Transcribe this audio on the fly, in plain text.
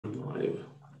live.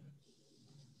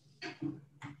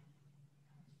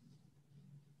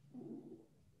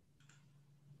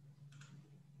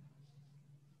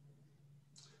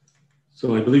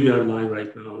 So I believe we are live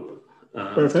right now.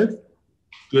 Perfect.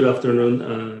 Good afternoon.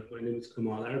 My name is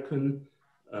Kemal Erkan.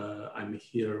 I'm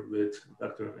here with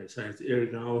Dr. Isaias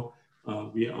Irgau.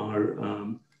 We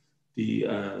are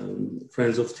the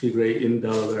Friends of Tigray in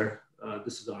Delaware.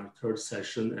 This is our third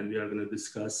session, and we are going to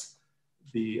discuss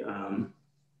the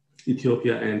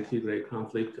Ethiopia and Tigray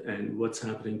conflict and what's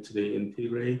happening today in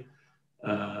Tigray.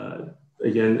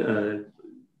 Again,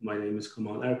 my name is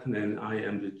Kemal Erkan, and I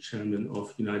am the chairman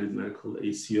of United Medical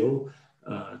ACO.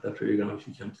 Dr. Irgau, if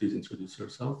you can please introduce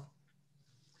yourself.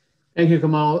 Thank you,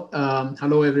 Kemal.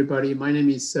 Hello, everybody. My name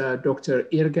is Dr.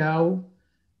 Irgau.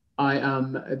 I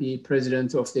am the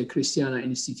president of the Christiana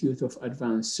Institute of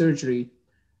Advanced Surgery.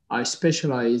 I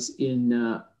specialize in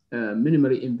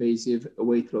minimally invasive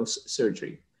weight loss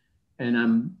surgery. And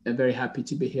I'm very happy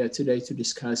to be here today to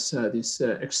discuss this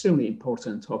extremely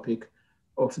important topic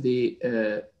of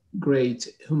the great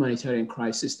humanitarian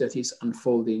crisis that is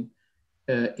unfolding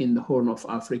in the Horn of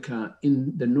Africa,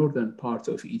 in the northern part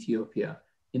of Ethiopia,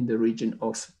 in the region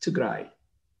of Tigray.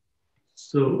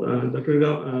 So, Dr.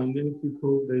 Irgau, many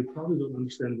people, they probably don't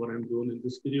understand what I'm doing in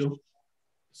this video.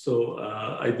 So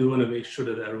I do want to make sure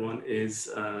that everyone is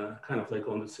kind of like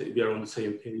on the same, we are on the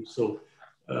same page. So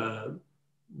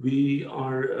we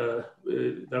are,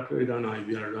 Dr. Irgau and I,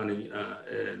 we are running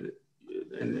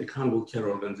an accountable care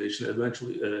organization.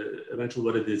 Eventually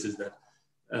what it is that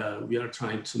we are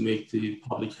trying to make the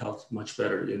public health much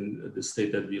better in the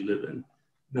state that we live in.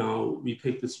 Now, we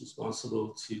take this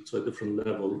responsibility to a different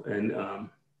level, and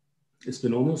it's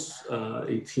been almost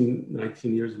 18,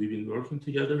 19 years we've been working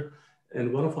together.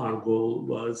 And one of our goals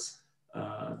was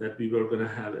that we were going to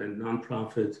have a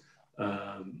nonprofit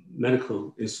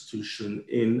medical institution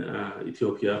in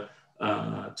Ethiopia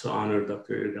to honor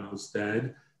Dr. Irgau's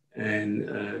dad. And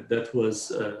that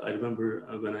was, I remember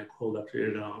when I called Dr.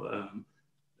 Irgau,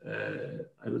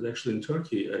 I was actually in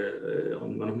Turkey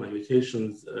on one of my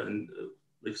vacations and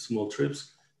like small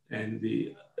trips. And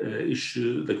the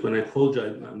issue, like when I called you,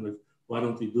 I'm like, why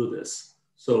don't we do this?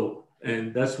 So,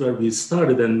 and that's where we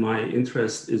started. And my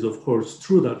interest is, of course,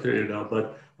 through Dr. Irgau,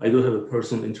 but I do have a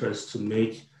personal interest to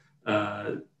make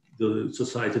the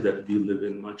society that we live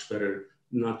in much better,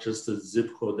 not just the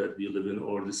zip code that we live in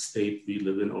or the state we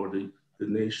live in or the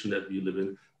nation that we live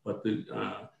in, but the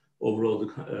overall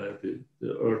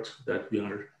the earth that we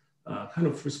are kind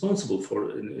of responsible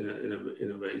for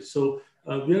in a way. So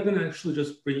we are going to actually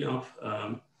just bring up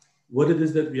what it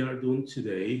is that we are doing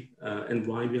today and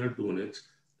why we are doing it.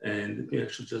 And let me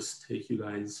actually just take you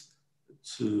guys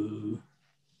to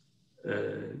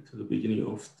the beginning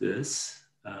of this.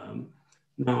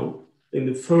 Now, in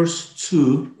the first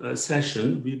two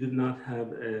sessions, we did not have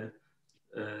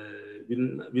we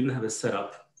didn't have a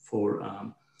setup for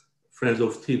Friends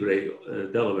of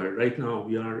Tigray, Delaware. Right now,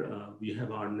 we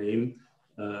have our name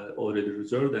already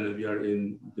reserved, and we are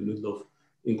in the middle of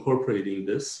incorporating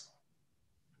this,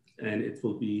 and it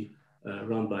will be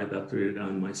run by Dr. Irgau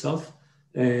and myself.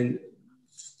 And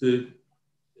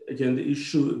again, the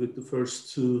issue with the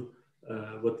first two,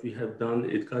 what we have done,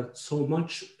 it got so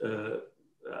much.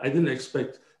 I didn't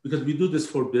expect, because we do this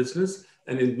for business,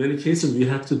 and in many cases we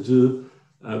have to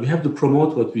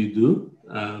promote what we do.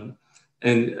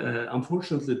 And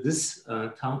unfortunately, this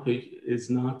topic is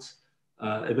not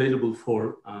available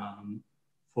for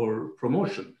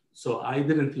promotion. So I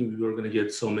didn't think we were going to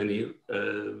get so many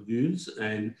views,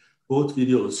 and both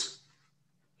videos,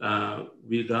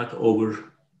 we got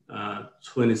over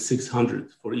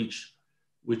 2,600 for each,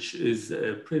 which is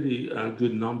a pretty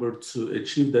good number to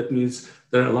achieve. That means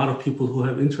there are a lot of people who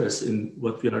have interest in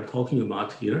what we are talking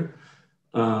about here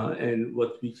and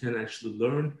what we can actually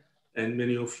learn. And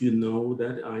many of you know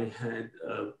that I had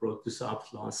brought this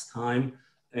up last time.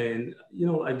 And, you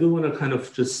know, I do want to kind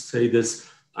of just say this.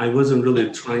 I wasn't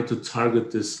really trying to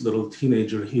target this little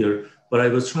teenager here, but I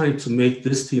was trying to make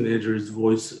this teenager's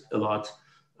voice a lot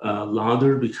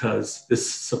louder, because this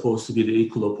is supposed to be the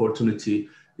equal opportunity.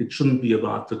 It shouldn't be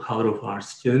about the color of our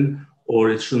skin, or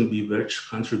it shouldn't be which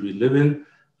country we live in.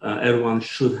 Everyone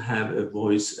should have a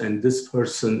voice, and this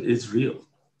person is real.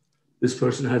 This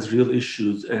person has real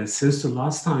issues. And since the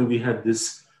last time we had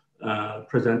this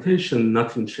presentation,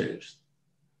 nothing changed.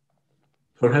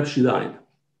 Perhaps she died.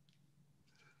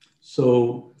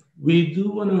 So we do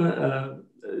want to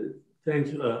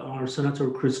thank our Senator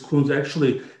Chris Coons.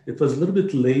 Actually, it was a little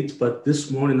bit late, but this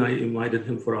morning I invited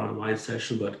him for our live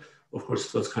session, but of course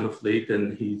it was kind of late,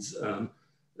 and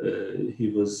he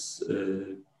was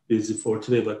busy for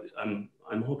today, but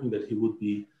I'm hoping that he would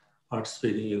be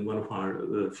participating in one of our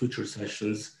future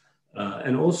sessions.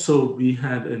 And also we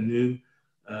had a new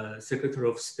Secretary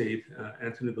of State,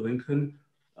 Antony Blinken,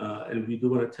 and we do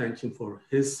want to thank him for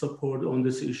his support on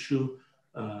this issue.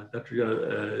 Dr.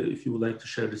 Irgau, if you would like to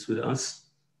share this with us.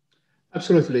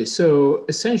 Absolutely. So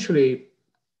essentially,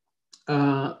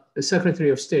 the Secretary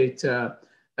of State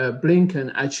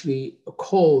Blinken actually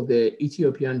called the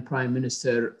Ethiopian Prime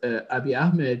Minister Abiy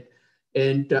Ahmed,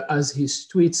 and as his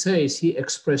tweet says, he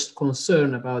expressed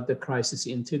concern about the crisis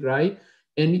in Tigray,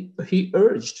 and he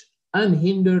urged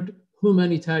unhindered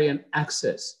humanitarian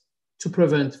access to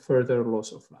prevent further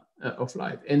loss of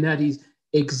life. And that is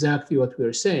exactly what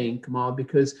we're saying, Kemal,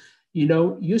 because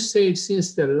you said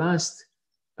since the last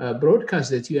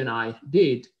broadcast that you and I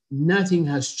did, nothing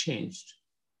has changed,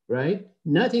 right?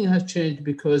 Nothing has changed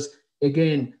because,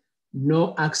 again,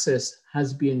 no access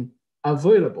has been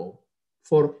available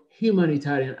for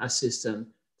humanitarian assistance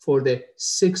for the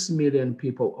 6 million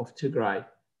people of Tigray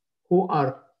who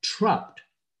are trapped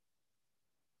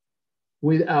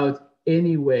without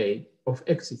any way of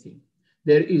exiting.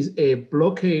 There is a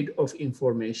blockade of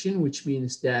information, which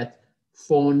means that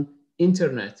phone,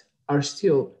 internet are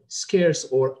still scarce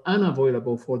or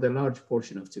unavailable for the large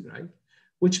portion of Tigray,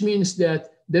 which means that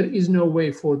there is no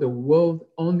way for the world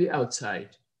on the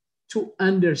outside to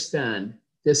understand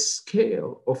the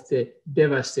scale of the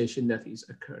devastation that is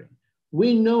occurring.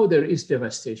 We know there is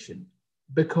devastation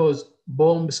because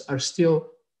bombs are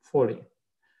still falling.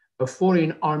 A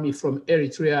foreign army from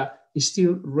Eritrea is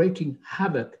still wreaking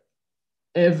havoc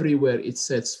everywhere it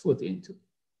sets foot into,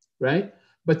 right?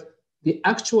 But the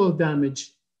actual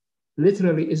damage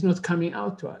literally is not coming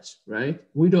out to us, right?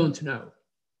 We don't know.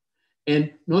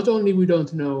 And not only we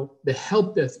don't know, the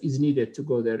help that is needed to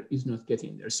go there is not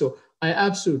getting there. So I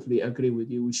absolutely agree with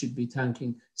you. We should be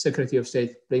thanking Secretary of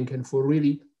State Blinken for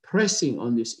really pressing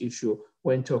on this issue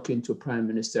when talking to Prime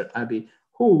Minister Abiy,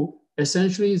 who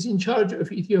essentially is in charge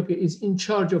of Ethiopia, is in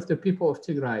charge of the people of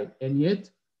Tigray. And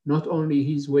yet, not only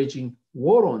he's waging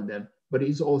war on them, but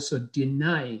he's also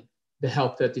denying the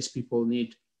help that these people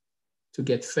need to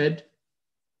get fed,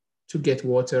 to get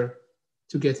water,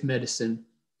 to get medicine,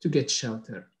 to get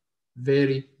shelter.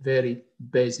 Very, very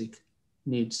basic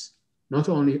needs, not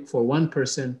only for one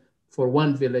person, for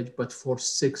one village, but for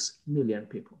 6 million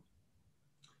people.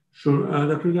 Sure,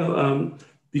 Dr. Irgau,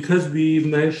 because we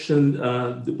mentioned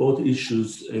both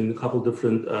issues in a couple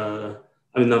different,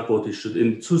 not both issues,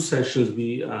 in two sessions,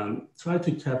 we tried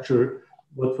to capture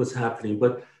what was happening,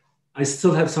 but I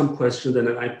still have some questions,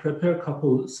 and I prepare a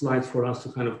couple slides for us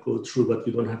to kind of go through, but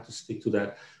you don't have to stick to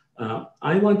that.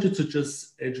 I want you to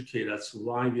just educate us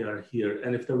why we are here,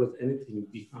 and if there was anything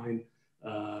behind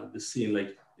the scene,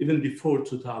 like even before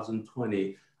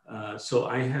 2020. So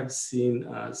I have seen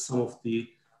some of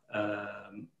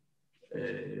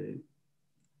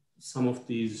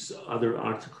these other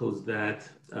articles that,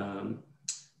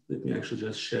 let me actually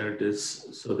just share this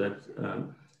so that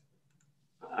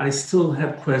I still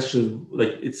have questions.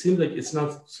 Like, it seems like it's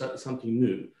not something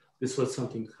new. This was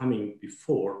something coming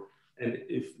before. And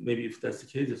if that's the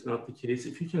case, it's not the case.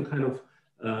 If you can kind of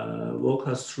walk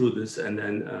us through this, and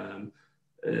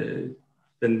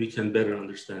then we can better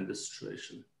understand the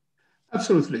situation.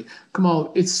 Absolutely.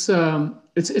 Kemal, it's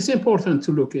important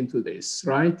to look into this,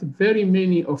 right? Very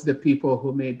many of the people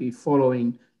who may be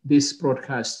following this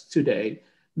broadcast today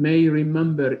may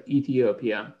remember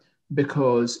Ethiopia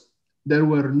because there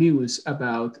were news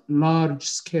about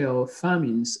large-scale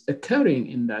famines occurring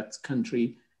in that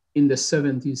country in the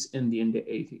 70s and in the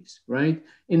 80s, right?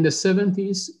 In the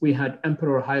 70s, we had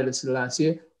Emperor Haile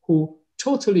Selassie, who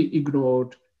totally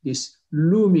ignored this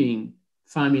looming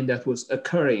famine that was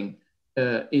occurring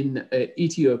in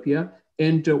Ethiopia.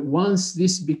 And once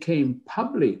this became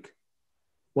public,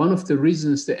 one of the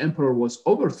reasons the emperor was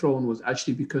overthrown was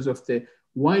actually because of the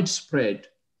widespread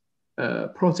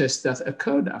protests that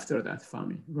occurred after that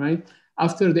famine, right?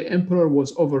 After the emperor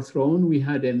was overthrown, we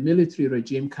had a military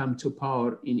regime come to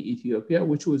power in Ethiopia,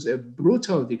 which was a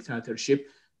brutal dictatorship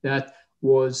that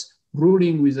was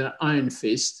ruling with an iron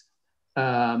fist.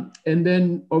 And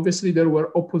then obviously there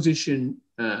were opposition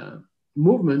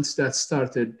movements that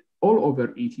started all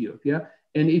over Ethiopia.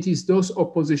 And it is those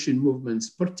opposition movements,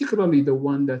 particularly the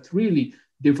one that really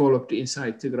developed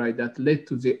inside Tigray, that led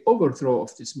to the overthrow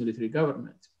of this military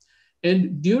government.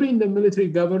 And during the military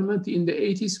government in the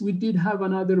 80s, we did have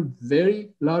another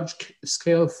very large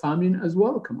scale famine as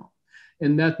well come up.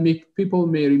 And that people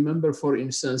may remember, for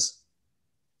instance,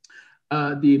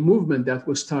 the movement that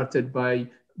was started by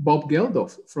Bob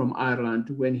Geldof from Ireland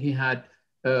when he had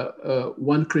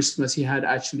one Christmas, he had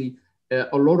actually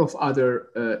a lot of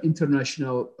other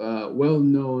international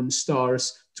well-known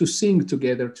stars to sing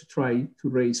together to try to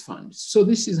raise funds. So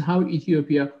this is how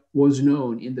Ethiopia was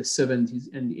known in the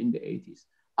 70s and in the 80s.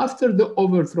 After the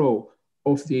overthrow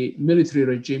of the military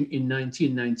regime in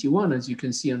 1991, as you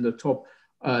can see on the top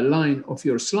line of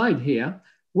your slide here,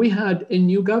 we had a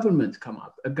new government come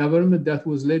up, a government that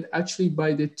was led actually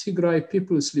by the Tigray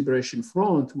People's Liberation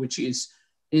Front, which is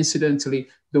incidentally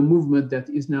the movement that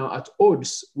is now at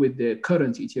odds with the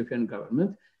current Ethiopian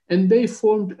government. And they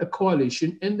formed a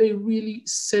coalition and they really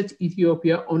set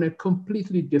Ethiopia on a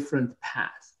completely different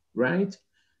path, right?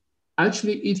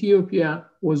 Actually, Ethiopia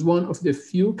was one of the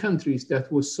few countries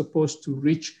that was supposed to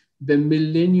reach the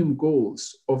Millennium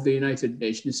Goals of the United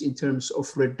Nations in terms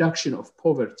of reduction of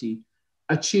poverty,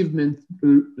 achievement,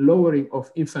 lowering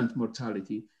of infant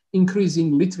mortality,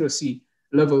 increasing literacy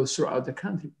levels throughout the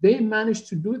country. They managed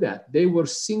to do that. They were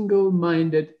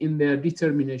single-minded in their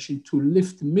determination to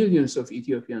lift millions of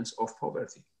Ethiopians off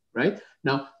poverty, right?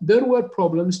 Now, there were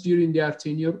problems during their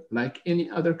tenure, like any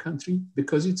other country,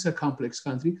 because it's a complex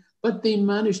country, but they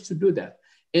managed to do that.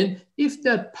 And if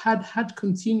that path had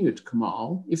continued,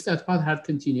 Kemal, if that path had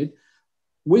continued,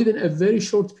 within a very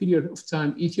short period of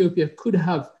time, Ethiopia could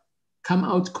have come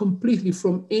out completely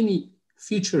from any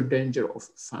future danger of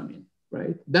famine,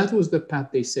 right? That was the path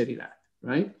they set it at,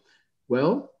 right?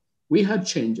 Well, we had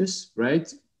changes,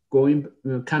 right?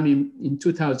 Coming in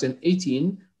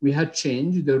 2018, we had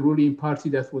change. The ruling party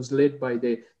that was led by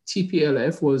the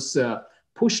TPLF was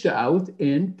pushed out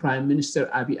and Prime Minister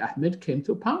Abiy Ahmed came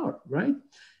to power, right?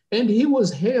 And he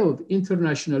was hailed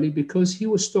internationally because he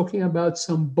was talking about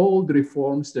some bold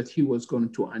reforms that he was going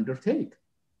to undertake,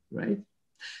 right?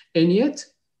 And yet,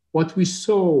 what we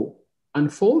saw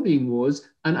unfolding was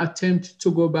an attempt to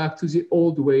go back to the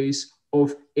old ways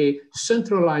of a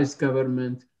centralized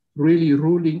government really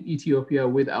ruling Ethiopia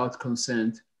without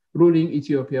consent, ruling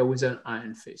Ethiopia with an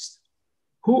iron fist.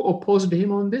 Who opposed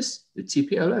him on this? The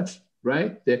TPLF,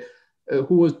 right?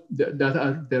 Who was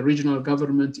the regional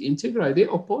government in Tigray, they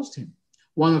opposed him.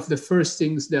 One of the first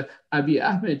things that Abiy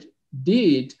Ahmed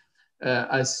did,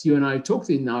 as you and I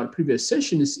talked in our previous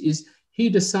sessions, is he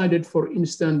decided, for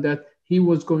instance, that he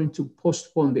was going to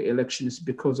postpone the elections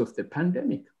because of the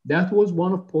pandemic. That was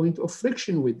one point of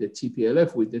friction with the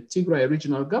TPLF, with the Tigray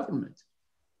regional government,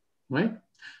 right?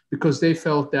 Because they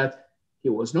felt that he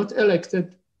was not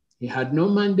elected, he had no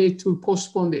mandate to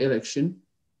postpone the election,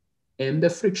 and the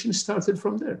friction started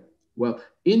from there. Well,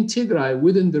 in Tigray,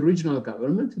 within the regional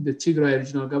government, the Tigray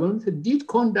regional government did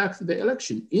conduct the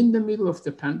election in the middle of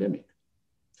the pandemic.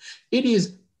 It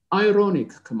is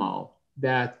ironic, Kemal,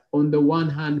 that on the one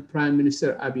hand, Prime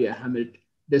Minister Abiy Ahmed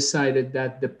decided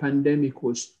that the pandemic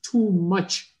was too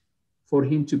much for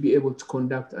him to be able to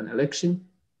conduct an election,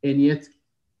 and yet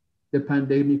the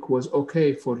pandemic was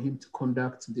okay for him to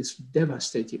conduct this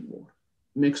devastating war.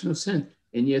 It makes no sense,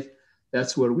 and yet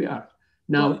that's where we are.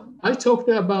 Now, I talked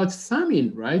about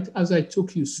famine, right? As I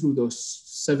took you through those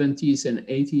 70s and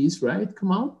 80s, right,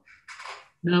 Kemal?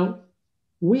 Now,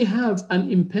 we have an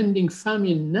impending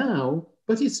famine now,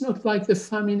 but it's not like the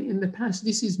famine in the past.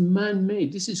 This is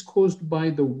man-made. This is caused by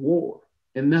the war.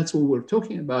 And that's what we're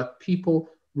talking about, people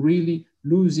really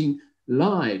losing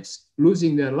lives,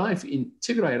 losing their life in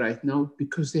Tigray right now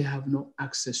because they have no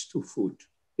access to food.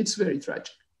 It's very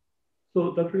tragic.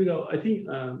 So, Dr. Irgau, I think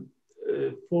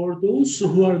for those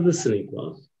who are listening to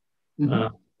us, and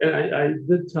I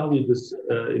did tell you this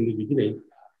in the beginning,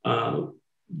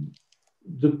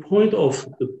 the point of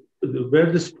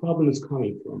where this problem is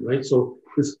coming from, right? So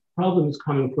this problem is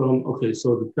coming from, okay,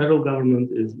 so the federal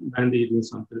government is mandating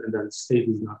something and then the state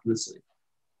is not listening.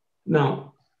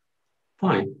 Now,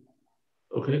 fine,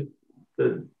 okay?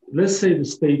 Let's say the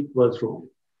state was wrong.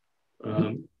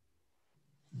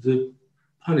 The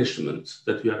punishment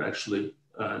that we are actually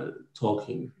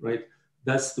talking, right?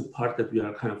 That's the part that we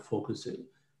are kind of focusing.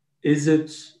 Is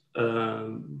it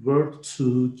worth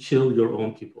to kill your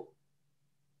own people?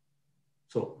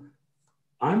 So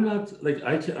I'm not like,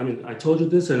 I told you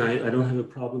this and I don't have a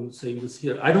problem saying this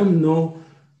here. I don't know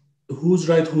who's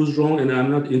right, who's wrong, and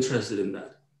I'm not interested in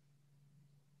that.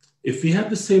 If we have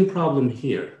the same problem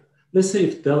here, let's say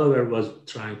if Delaware was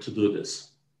trying to do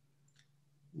this,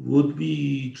 would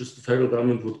we just, the federal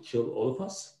government would kill all of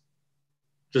us?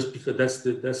 Just because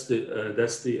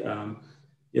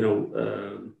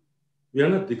we are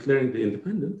not declaring the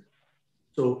independent.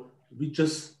 So we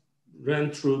just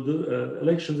ran through the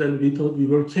elections and we thought we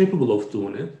were capable of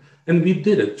doing it. And we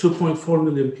did it. 2.4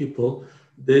 million people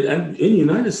did. And in the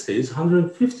United States,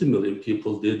 150 million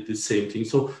people did the same thing.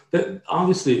 So that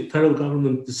obviously federal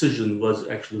government decision was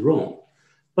actually wrong.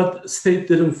 But state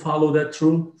didn't follow that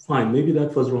through. Fine, maybe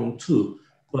that was wrong too.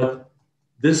 But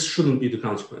this shouldn't be the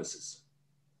consequences.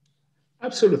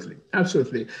 Absolutely,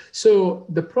 absolutely. So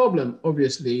the problem,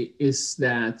 obviously, is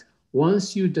that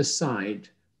once you decide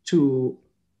to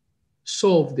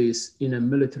solve this in a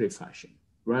military fashion,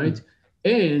 right?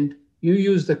 And you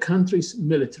use the country's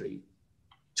military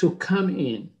to come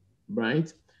in,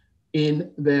 right,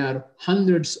 in their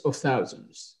hundreds of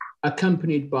thousands,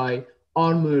 accompanied by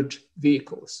armored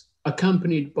vehicles,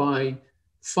 accompanied by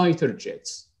fighter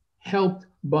jets, helped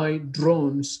by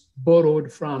drones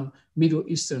borrowed from Middle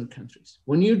Eastern countries.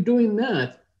 When you're doing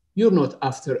that, you're not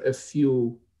after a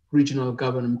few regional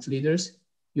government leaders,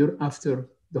 you're after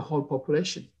the whole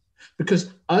population.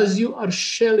 Because as you are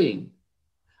shelling,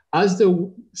 as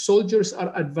the soldiers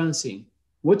are advancing,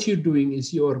 what you're doing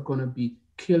is you are going to be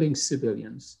killing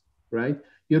civilians, right?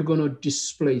 You're going to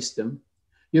displace them.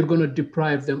 You're going to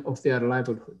deprive them of their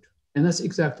livelihood. And that's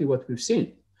exactly what we've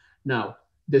seen. Now,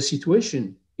 the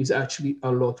situation is actually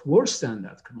a lot worse than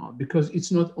that, Kemal, because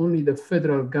it's not only the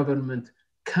federal government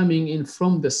coming in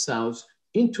from the south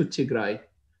into Tigray,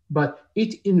 but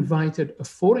it invited a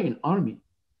foreign army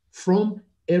from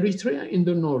Eritrea in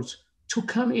the north to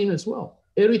come in as well.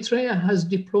 Eritrea has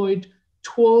deployed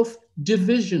 12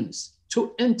 divisions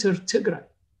to enter Tigray.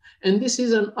 And this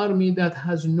is an army that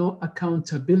has no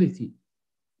accountability,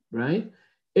 right?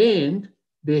 And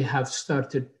they have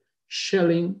started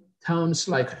shelling towns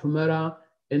like Humera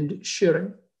and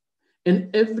Shire.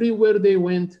 And everywhere they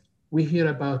went, we hear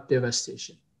about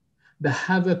devastation, the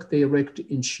havoc they wreaked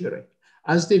in Shire.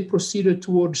 As they proceeded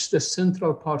towards the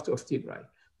central part of Tigray,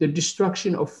 the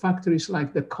destruction of factories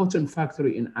like the cotton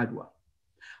factory in Adwa.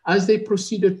 As they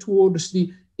proceeded towards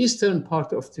the eastern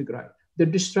part of Tigray, the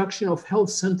destruction of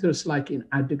health centers like in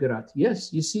Adigrat.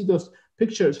 Yes, you see those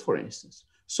pictures, for instance.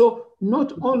 So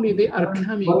not only they are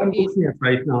coming what I'm looking at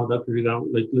right now, Dr. Irgau,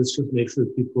 like, let's just make sure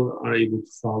people are able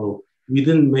to follow. We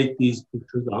didn't make these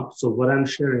pictures up. So what I'm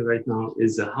sharing right now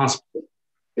is a hospital.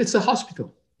 It's a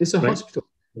hospital. It's a hospital.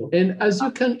 And as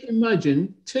you can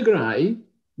imagine, Tigray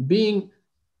being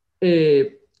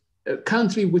a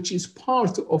country which is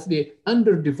part of the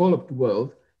underdeveloped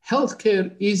world,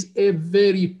 healthcare is a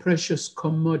very precious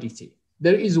commodity.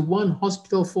 There is one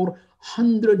hospital for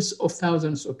hundreds of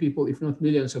thousands of people, if not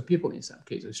millions of people in some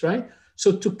cases, right?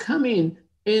 So to come in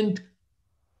and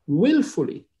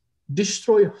willfully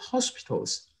destroy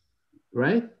hospitals,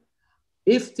 right?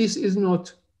 If this is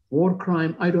not war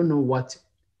crime, I don't know what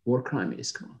war crime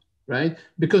is, right?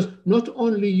 Because not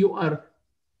only you are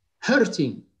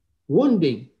hurting,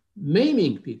 wounding,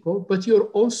 maiming people, but you're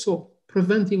also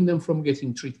preventing them from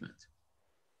getting treatment.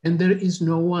 And there is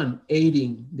no one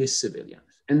aiding these civilians.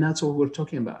 And that's what we're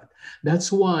talking about.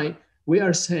 That's why we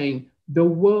are saying the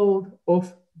world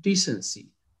of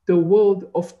decency, the world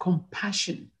of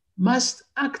compassion must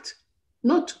act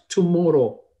not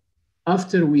tomorrow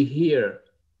after we hear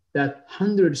that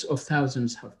hundreds of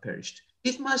thousands have perished.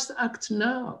 It must act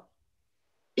now.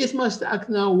 It must act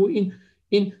now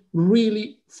in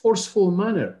really forceful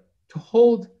manner to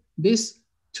hold this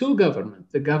two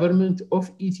governments, the government of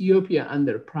Ethiopia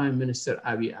under Prime Minister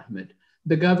Abiy Ahmed,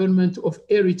 the government of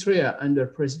Eritrea under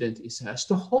President Isaias,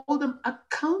 to hold them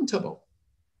accountable,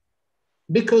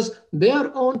 because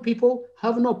their own people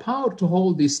have no power to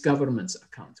hold these governments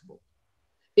accountable.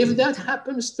 If that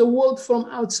happens, the world from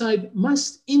outside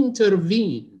must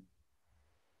intervene,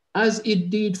 as it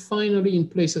did finally in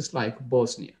places like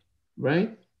Bosnia,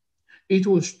 right? It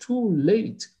was too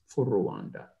late for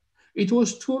Rwanda. It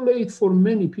was too late for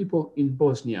many people in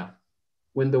Bosnia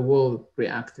when the world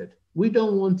reacted. We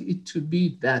don't want it to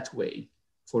be that way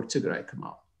for Tigray,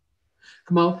 Kemal.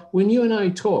 Kemal, when you and I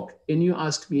talk and you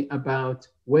ask me about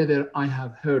whether I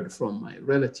have heard from my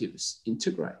relatives in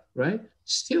Tigray, right?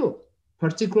 Still,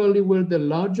 particularly where the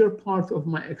larger part of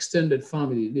my extended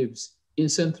family lives in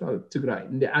central Tigray,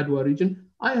 in the Adwa region,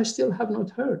 I still have not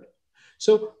heard.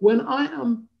 So when I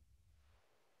am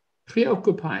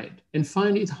preoccupied and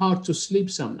find it hard to sleep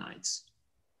some nights,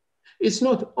 it's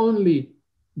not only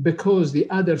because the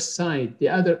other side, the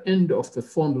other end of the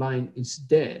phone line is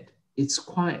dead, it's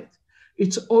quiet.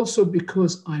 It's also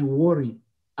because I worry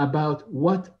about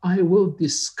what I will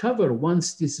discover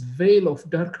once this veil of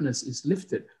darkness is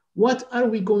lifted. What are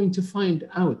we going to find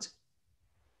out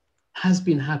has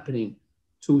been happening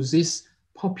to this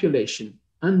population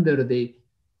under the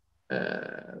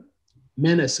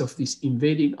menace of this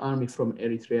invading army from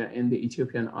Eritrea and the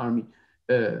Ethiopian army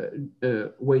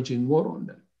waging war on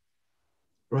them,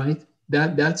 right?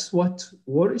 That's what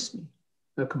worries me,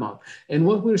 Kemal. And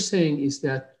what we're saying is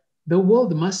that the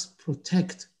world must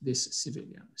protect these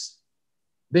civilians.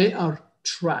 They are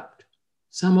trapped.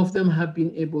 Some of them have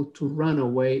been able to run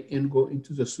away and go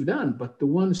into the Sudan, but the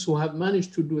ones who have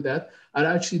managed to do that are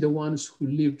actually the ones who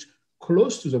lived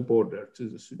close to the border to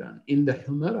the Sudan, in the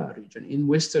Humera region, in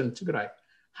Western Tigray.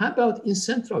 How about in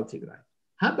Central Tigray?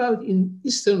 How about in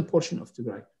Eastern portion of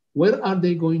Tigray? Where are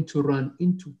they going to run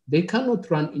into? They cannot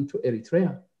run into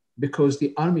Eritrea because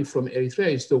the army from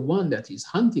Eritrea is the one that is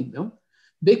hunting them.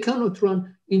 They cannot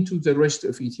run into the rest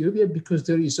of Ethiopia because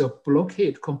there is a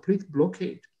blockade, complete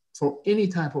blockade for any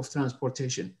type of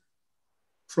transportation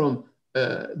from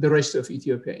the rest of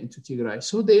Ethiopia into Tigray.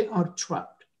 So they are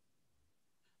trapped.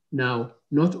 Now,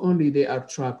 not only they are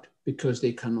trapped because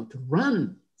they cannot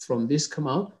run from this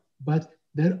Kemal, but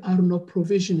there are no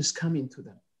provisions coming to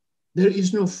them. There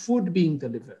is no food being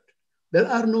delivered. There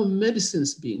are no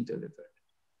medicines being delivered.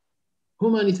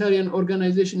 Humanitarian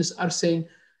organizations are saying,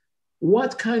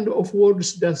 what kind of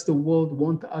words does the world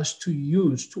want us to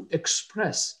use to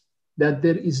express that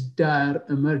there is dire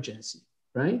emergency,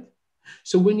 right?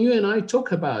 So when you and I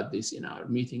talk about this in our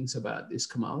meetings about this,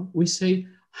 Kemal, we say,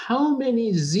 how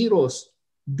many zeros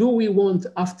do we want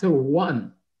after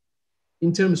one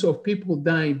in terms of people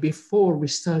dying before we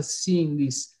start seeing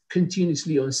this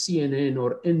continuously on CNN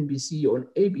or NBC or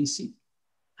ABC?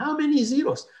 How many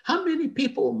zeros? How many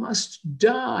people must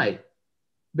die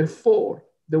before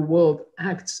the world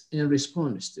acts and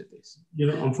responds to this? You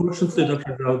know, unfortunately,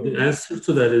 Dr. Rao, the answer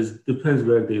to that is depends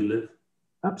where they live.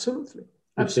 Absolutely.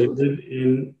 If they live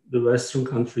in the Western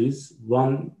countries,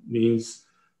 one means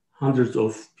hundreds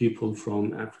of people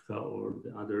from Africa or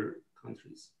the other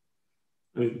countries.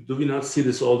 I mean, do we not see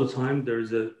this all the time?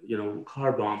 There's a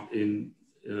car bomb in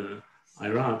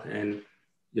Iraq, and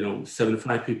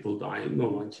 75 people die. No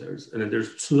one cares. And then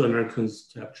there's 2 Americans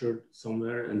captured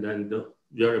somewhere, and then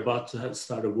we are about to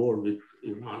start a war with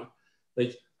Iran.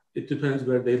 Like, it depends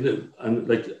where they live, and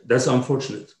that's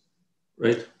unfortunate,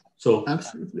 right? So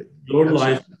absolutely, your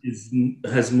life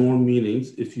has more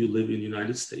meanings if you live in the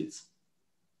United States.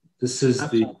 This is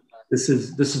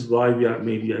why we are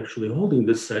maybe actually holding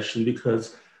this session,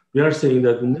 because we are saying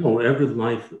that no, every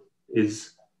life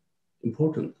is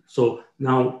important. So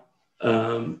now,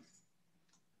 as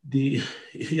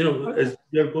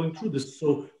we are going through this,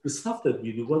 so the stuff that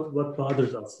we do, what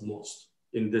bothers us the most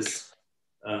in this?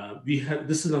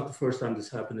 This is not the first time this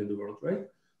happened in the world, right?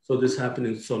 So this happened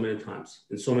in so many times,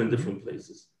 in so many different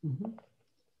places. Mm-hmm.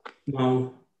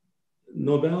 Now,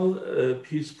 Nobel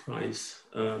Peace Prize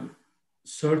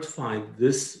certified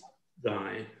this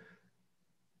guy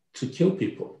to kill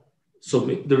people. So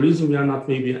the reason we are not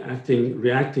maybe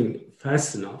reacting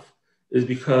fast enough is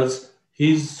because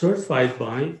he's certified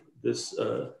by this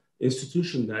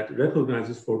institution that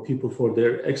recognizes for people for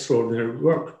their extraordinary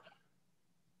work.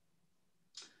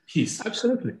 Peace.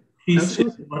 Absolutely. Peace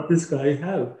Absolutely. is what this guy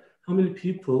have. How many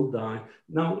people die?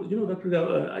 Now, Dr.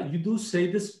 Gal, you do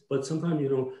say this, but sometimes,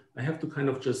 I have to kind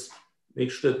of just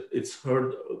make sure that it's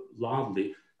heard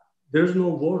loudly. There's no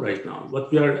war right now.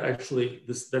 What we are actually,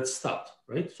 that's stopped,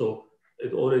 right? So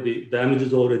damage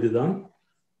is already done.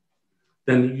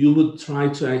 Then you would try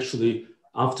to actually,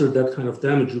 after that kind of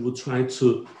damage, you would try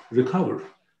to recover.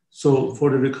 So for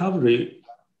the recovery,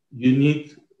 you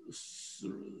need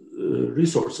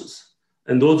resources.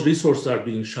 And those resources are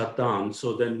being shut down.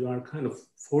 So then you are kind of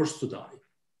forced to die.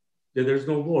 There's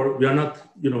no war. We are not,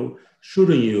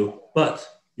 shooting you, but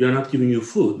we are not giving you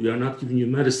food. We are not giving you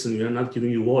medicine. We are not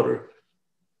giving you water.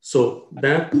 So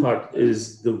that part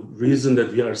is the reason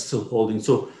that we are still holding.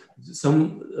 So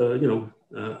some, I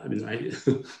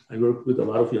work with a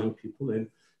lot of young people, and,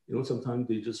 sometimes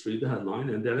they just read the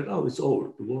headline and they're like, oh, it's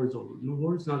over. The war is over. No,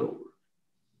 war is not over.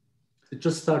 It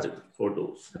just started for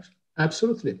those.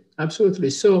 Absolutely. Absolutely.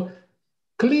 So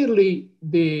clearly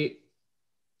the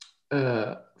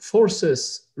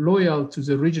forces loyal to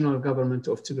the regional government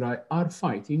of Tigray are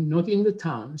fighting, not in the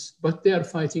towns, but they are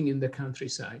fighting in the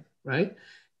countryside, right?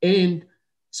 And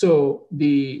so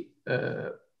the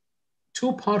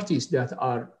 2 parties that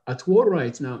are at war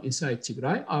right now inside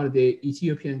Tigray are the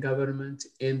Ethiopian government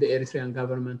and the Eritrean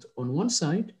government on one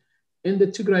side, and the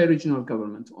Tigray regional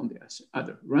government on the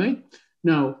other, right?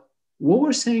 Now, what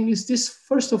we're saying is this,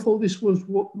 first of all,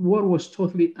 war was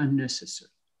totally unnecessary.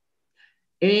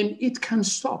 And it can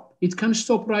stop. It can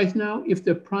stop right now if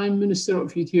the Prime Minister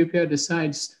of Ethiopia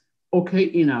decides,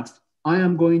 okay, enough. I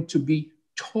am going to be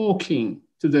talking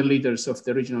to the leaders of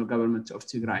the regional government of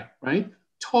Tigray, right?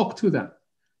 Talk to them.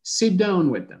 Sit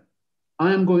down with them.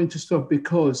 I am going to stop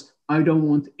because I don't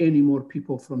want any more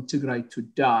people from Tigray to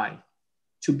die,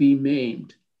 to be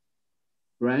maimed,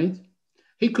 right?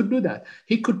 He could do that.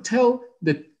 He could tell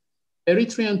the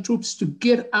Eritrean troops to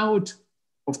get out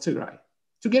of Tigray,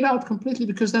 to get out completely,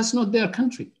 because that's not their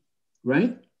country.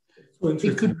 right? So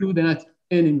It could do that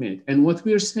any minute. And what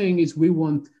we're saying is we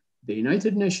want the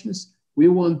United Nations, we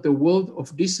want the world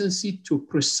of decency to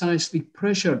precisely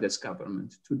pressure this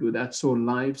government to do that so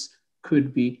lives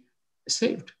could be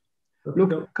saved.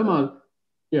 Look, come on.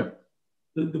 Yeah.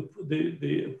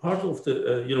 The part of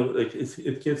the, like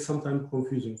it gets sometimes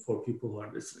confusing for people who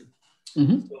are listening.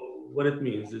 Mm-hmm. So what it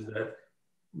means is that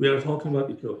we are talking about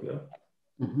Ethiopia,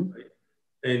 mm-hmm. right?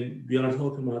 And we are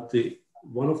talking about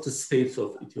one of the states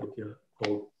of Ethiopia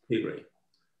called Tigray.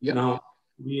 Yeah. Now,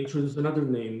 we introduced another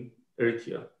name,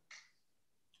 Eritrea,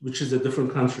 which is a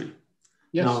different country.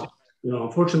 Yes. Now,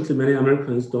 unfortunately, many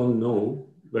Americans don't know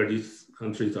where these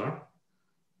countries are.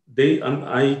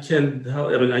 I can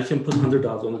put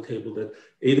 $100 on the table that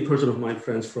 80% of my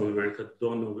friends from America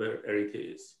don't know where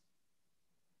Eritrea is.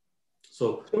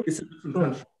 So it's a different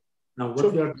country. Now,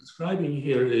 what we are describing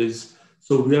here is,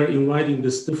 so we are inviting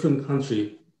this different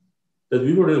country that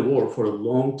we were in a war for a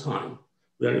long time.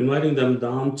 We are inviting them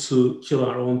down to kill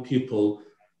our own people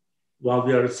while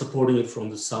we are supporting it from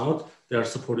the south. They are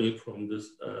supporting it from the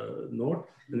north,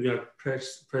 and we are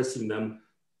pressing them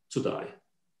to die.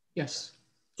 Yes.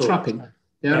 So, trapping.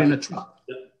 They are in a trap.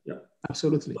 Yeah.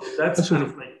 Absolutely. So that's kind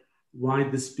of like why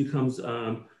this becomes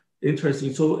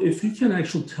interesting. So if you can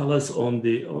actually tell us I'm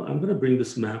going to bring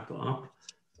this map up.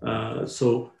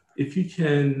 So if you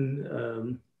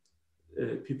can,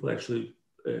 people actually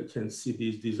can see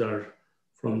these are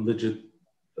from legit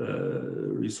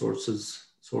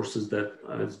sources that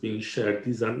is being shared.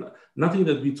 These are nothing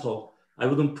that we talk. I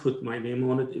wouldn't put my name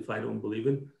on it if I don't believe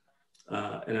in.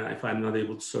 And if I'm not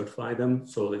able to certify them.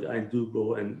 So like I do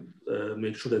go and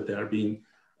make sure that they are being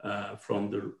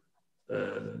from the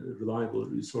reliable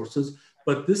resources.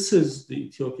 But this is the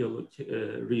Ethiopia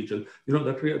region.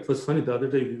 It was funny, the other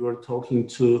day we were talking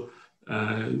to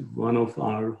one of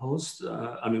our hosts,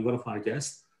 one of our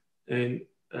guests, and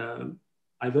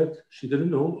I bet she didn't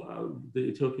know the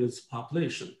Ethiopia's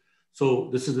population. So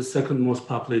this is the second most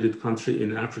populated country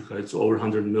in Africa. It's over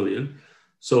 100 million.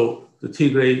 So the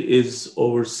Tigray is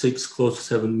over 6, close to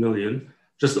 7 million.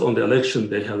 Just on the election,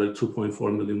 they had like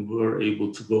 2.4 million were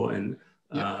able to go and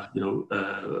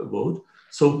vote.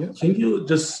 So can you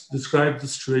just describe the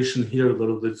situation here a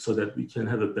little bit so that we can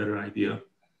have a better idea?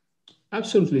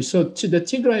 Absolutely. So the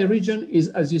Tigray region is,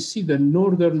 as you see, the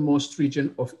northernmost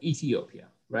region of Ethiopia,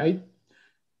 right?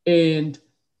 And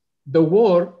the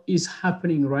war is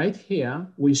happening right here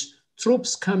with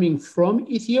troops coming from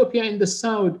Ethiopia in the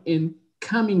south and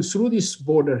coming through this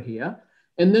border here,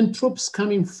 and then troops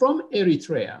coming from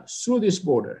Eritrea through this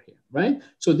border here, right?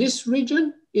 So this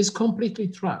region is completely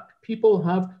trapped. People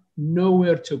have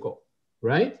nowhere to go,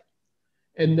 right?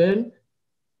 And then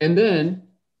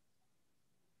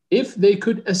if they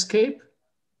could escape,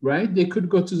 right, they could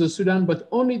go to the Sudan, but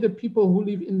only the people who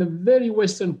live in the very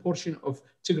western portion of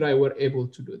Tigray were able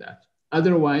to do that.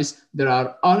 Otherwise, there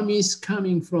are armies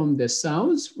coming from the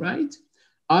south, right?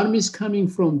 Armies coming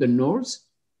from the north,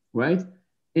 right?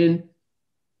 And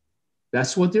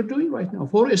that's what they're doing right now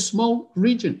for a small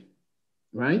region,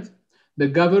 right? The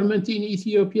government in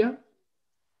Ethiopia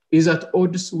is at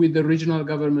odds with the regional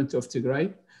government of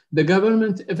Tigray. The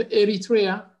government of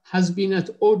Eritrea has been at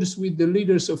odds with the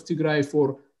leaders of Tigray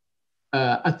for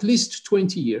at least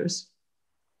 20 years,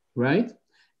 right?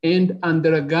 And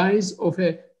under a guise of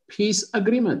a peace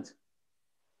agreement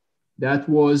that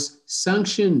was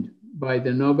sanctioned by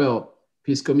the Nobel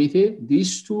Peace Committee,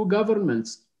 these two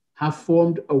governments have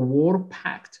formed a war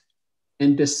pact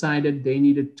and decided they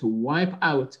needed to wipe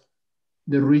out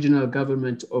the regional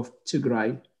government of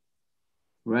Tigray,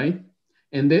 right?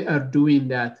 And they are doing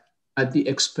that at the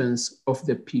expense of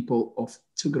the people of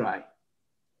Tigray,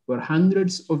 where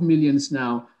hundreds of millions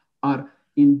now are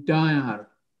in dire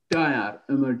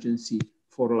emergency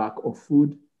for lack of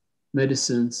food,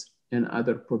 medicines, and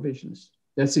other provisions.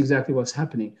 That's exactly what's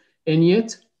happening. And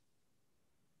yet,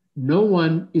 no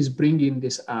one is bringing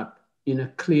this up in a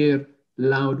clear,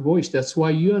 loud voice. That's why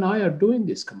you and I are doing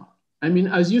this, Kemal. I mean,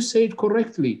 as you said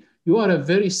correctly, you are a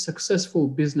very successful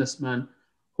businessman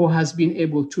who has been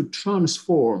able to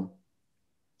transform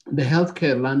the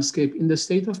healthcare landscape in the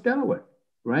state of Delaware,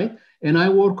 right? And I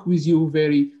work with you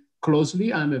very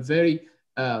closely. I'm a very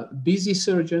busy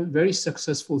surgeon, very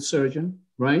successful surgeon,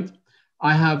 right?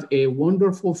 I have a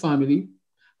wonderful family.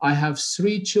 I have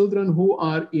 3 children who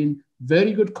are in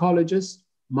very good colleges.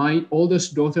 My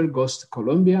oldest daughter goes to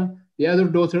Columbia. The other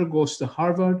daughter goes to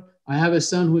Harvard. I have a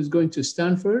son who is going to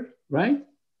Stanford, right?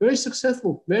 Very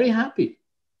successful, very happy.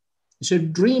 It's a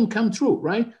dream come true,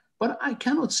 right? But I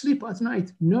cannot sleep at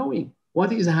night knowing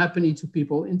what is happening to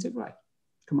people in Tigray.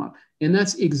 Kemal. And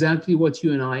that's exactly what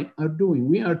you and I are doing.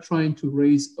 We are trying to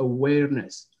raise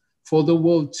awareness for the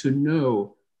world to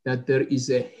know that there is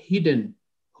a hidden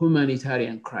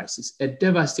humanitarian crisis, a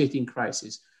devastating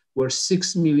crisis where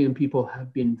 6 million people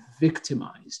have been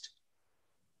victimized.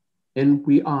 And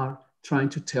we are trying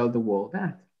to tell the world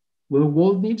that. Well, the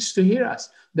world needs to hear us.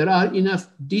 There are enough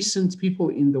decent people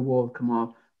in the world,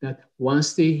 Kemal, that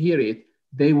once they hear it,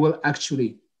 they will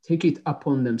actually take it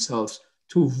upon themselves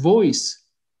to voice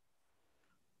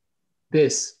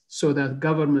this so that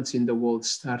governments in the world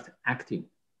start acting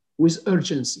with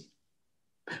urgency.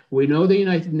 We know the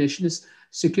United Nations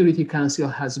Security Council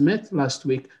has met last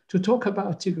week to talk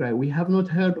about Tigray. We have not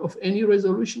heard of any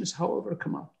resolutions, however,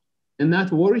 Kemal, and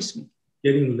that worries me.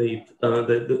 Getting late. I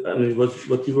mean,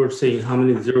 what you were saying, how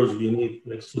many zeros we need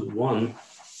next to one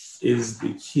is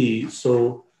the key.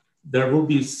 So there will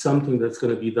be something that's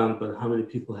going to be done, but how many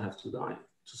people have to die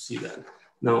to see that?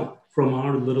 Now, from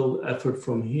our little effort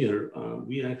from here,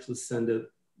 we actually send a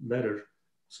letter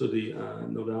to the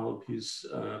Nobel Peace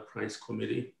Prize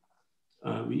Committee.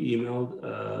 We emailed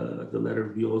the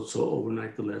letter. We also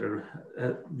overnight the letter.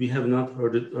 We have not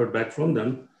heard back from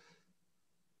them.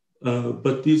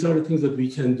 But these are the things that we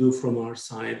can do from our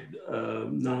side.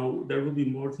 Now, there will be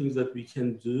more things that we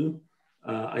can do.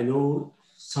 I know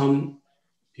some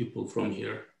people from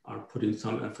here are putting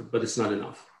some effort, but it's not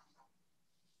enough.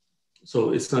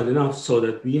 So it's not enough, so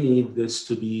that we need this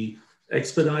to be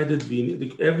expedited. We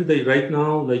need, every day right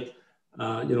now, like,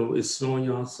 it's snowing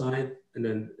outside, and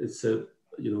then it's a,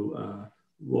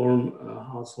 warm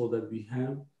household that we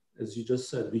have. As you just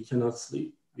said, we cannot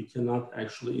sleep. We cannot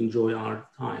actually enjoy our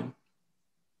time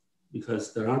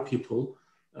because there are people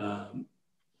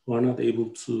who are not able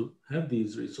to have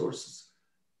these resources.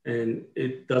 And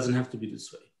it doesn't have to be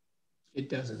this way. It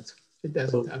doesn't. It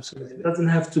doesn't, so absolutely. It doesn't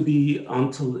have to be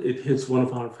until it hits one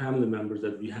of our family members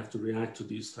that we have to react to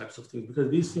these types of things,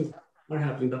 because these things are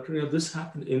happening. Dr. Neil, this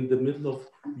happened in the middle of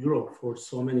Europe for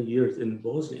so many years in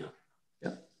Bosnia.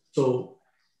 Yeah. So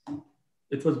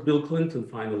it was Bill Clinton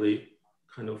finally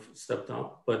kind of stepped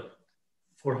up, but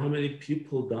for how many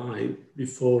people died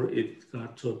before it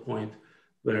got to a point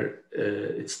where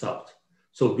it stopped?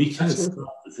 So we can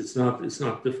stop this. It's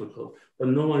not difficult, but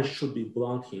no one should be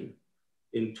blocking.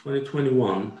 In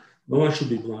 2021, no one should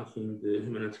be blocking the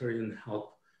humanitarian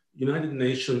help. United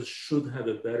Nations should have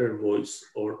a better voice,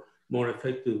 or more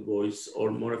effective voice, or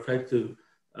more effective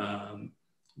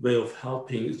way of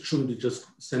helping. It shouldn't be just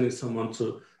sending someone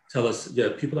to tell us, yeah,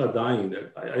 people are dying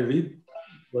there. I read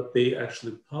what they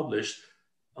actually published.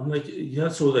 I'm like, yeah,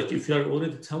 so like if you're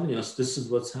already telling us this is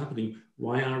what's happening,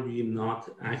 why are we not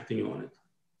acting on it?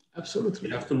 Absolutely.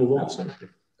 We have to move on. Absolutely.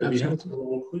 We have to move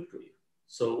on quickly.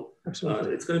 So it's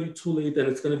going to be too late, and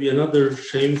it's going to be another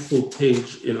shameful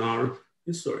page in our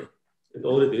history. It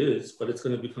already is, but it's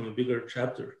going to become a bigger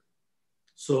chapter.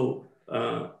 So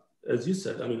as you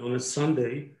said, I mean, on a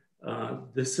Sunday,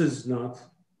 this is not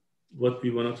what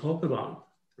we want to talk about,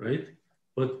 right?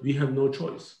 But we have no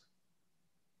choice.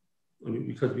 I mean,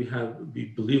 because we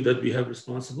believe that we have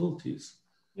responsibilities.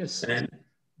 Yes. And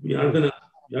we are gonna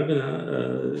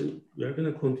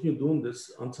continue doing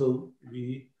this until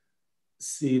we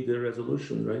see the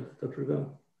resolution, right, Dr. Irgau?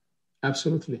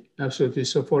 Absolutely, absolutely.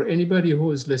 So for anybody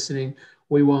who is listening,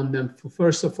 we want them to,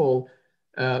 first of all,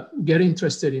 get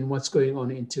interested in what's going on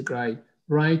in Tigray,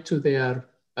 write to their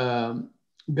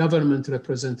government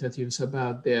representatives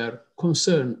about their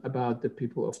concern about the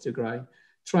people of Tigray,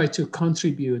 try to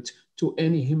contribute to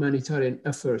any humanitarian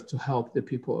effort to help the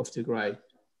people of Tigray.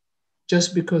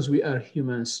 Just because we are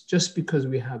humans, just because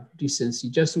we have decency,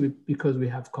 because we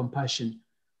have compassion,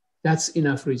 that's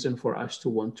enough reason for us to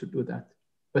want to do that.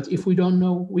 But if we don't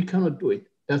know, we cannot do it.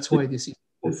 That's why this is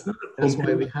important. That's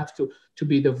why we have to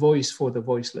be the voice for the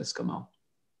voiceless, Kemal.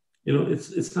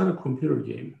 It's not a computer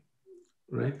game,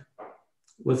 right?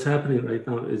 What's happening right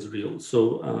now is real.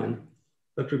 So,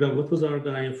 Dr. Irgau, what was our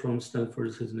guy from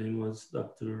Stanford? His name was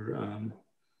Dr.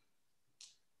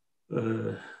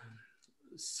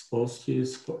 Spolsky,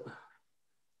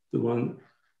 the one.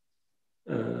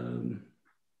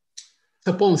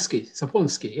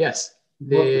 Sapolsky, yes.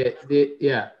 The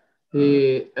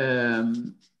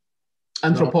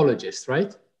anthropologist,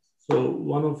 right? So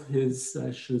one of his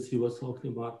sessions, he was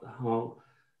talking about how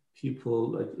people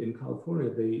like in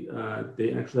California,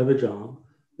 they actually have a job.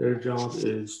 Their job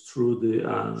is through the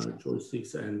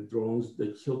joysticks and drones.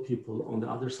 They kill people on the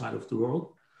other side of the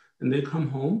world, and they come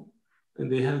home and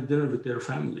they have dinner with their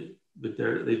family.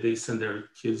 They send their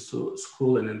kids to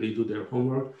school, and then they do their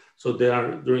homework. So they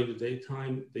are during the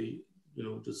daytime, they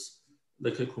just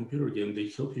like a computer game, they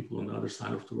kill people on the other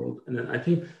side of the world. And then I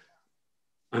think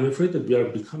I'm afraid that we are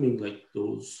becoming like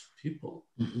those people.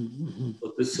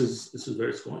 But this is where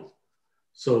it's going.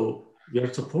 So we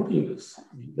are supporting this.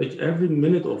 Like every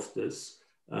minute of this,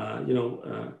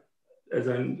 as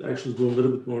I'm actually doing a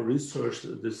little bit more research,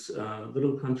 this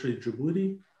little country,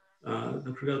 Djibouti,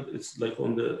 it's like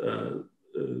on the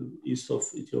east of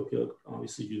Ethiopia.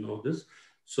 Obviously, you know this.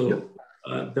 So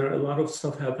there are a lot of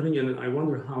stuff happening, and I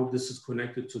wonder how this is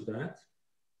connected to that.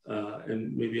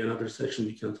 And maybe another session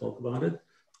we can talk about it.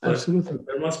 But absolutely.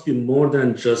 There must be more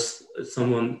than just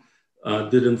someone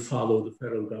didn't follow the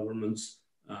federal government's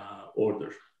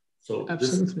order. So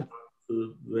absolutely. This is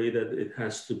the way that it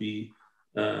has to be.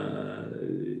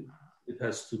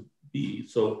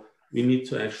 So we need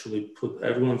to actually put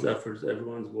everyone's efforts,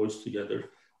 everyone's voice together.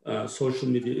 Social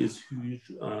media is huge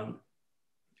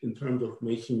in terms of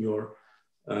making your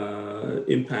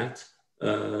impact.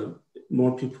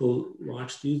 More people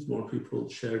watch these, more people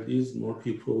share these, more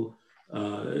people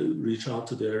reach out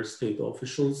to their state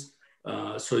officials.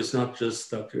 So it's not just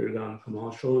Dr. Erkan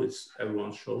Kemal show, it's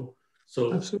everyone's show.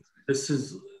 So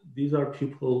absolutely. These are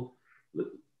people,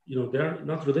 they're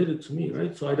not related to me,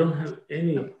 right? So I don't have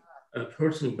any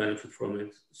personal benefit from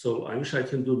it. So I wish I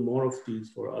can do more of these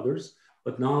for others,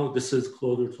 but now this is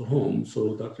closer to home.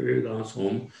 So Dr. Erkan's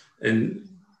home, and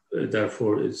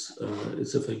therefore it's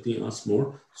affecting us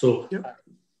more. So,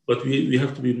 but we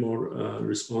have to be more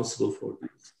responsible for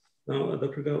this. Now,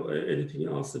 Dr. Gao, anything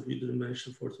else that we didn't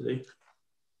mention for today?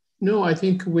 No, I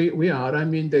think we are. I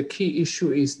mean, the key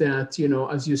issue is that,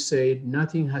 as you said,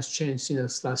 nothing has changed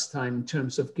since last time in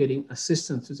terms of getting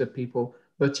assistance to the people.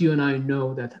 But you and I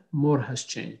know that more has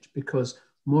changed because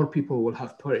more people will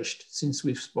have perished since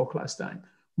we spoke last time.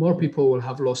 More people will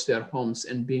have lost their homes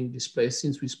and being displaced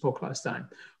since we spoke last time.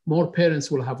 More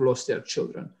parents will have lost their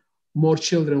children. More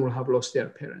children will have lost their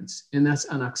parents. And that's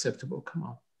unacceptable,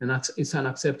 Kemal. And it's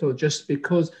unacceptable just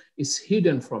because it's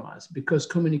hidden from us, because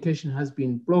communication has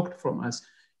been blocked from us.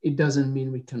 It doesn't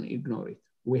mean we can ignore it.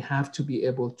 We have to be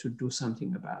able to do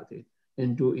something about it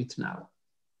and do it now.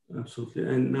 Absolutely.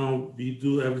 And now we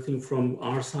do everything from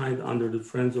our side under the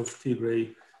Friends of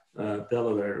Tigray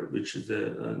Delaware, which is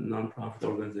a nonprofit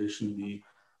organization we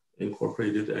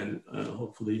incorporated, and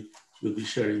hopefully we'll be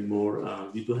sharing more.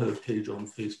 We do have a page on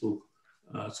Facebook.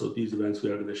 So these events we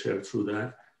are going to share through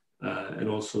that. And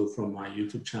also from my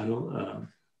YouTube channel,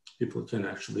 people can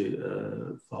actually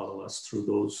follow us through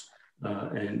those.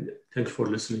 And thanks for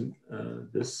listening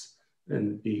this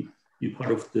and be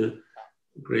part of the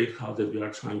great cause that we are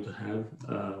trying to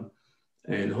have.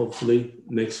 And hopefully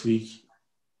next week,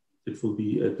 it will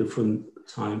be a different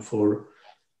time for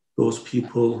those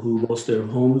people who lost their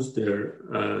homes, their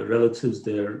relatives,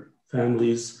 their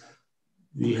families.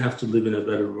 We have to live in a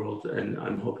better world, and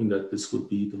I'm hoping that this would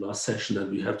be the last session that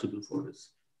we have to do for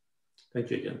this.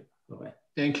 Thank you again. Bye-bye.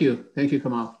 Thank you. Thank you,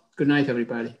 Kemal. Good night,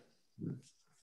 everybody.